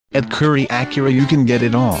At Curry Acura you can get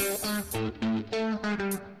it all.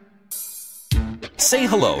 Say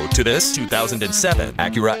hello to this 2007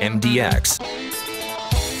 Acura MDX.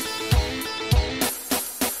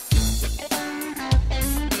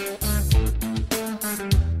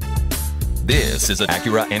 This is an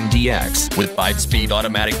Acura MDX with 5-speed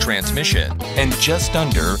automatic transmission and just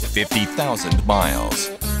under 50,000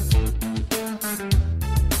 miles.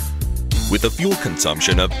 With a fuel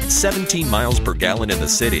consumption of 17 miles per gallon in the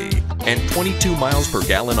city and 22 miles per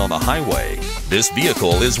gallon on the highway, this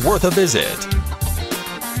vehicle is worth a visit.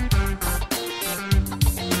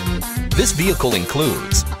 This vehicle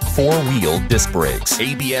includes 4-wheel disc brakes,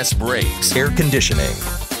 ABS brakes, air conditioning,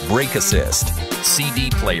 brake assist, CD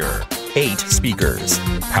player, 8 speakers,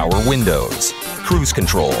 power windows, cruise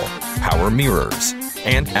control, power mirrors,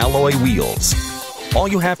 and alloy wheels. All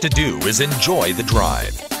you have to do is enjoy the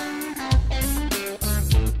drive.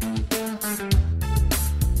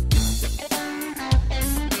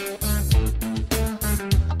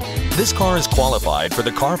 This car is qualified for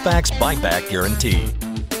the Carfax buyback guarantee.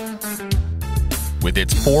 With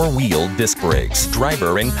its 4-wheel disc brakes,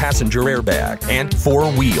 driver and passenger airbag, and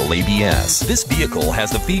 4-wheel ABS, this vehicle has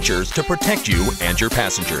the features to protect you and your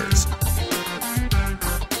passengers.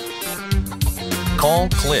 Call,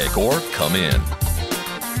 click, or come in.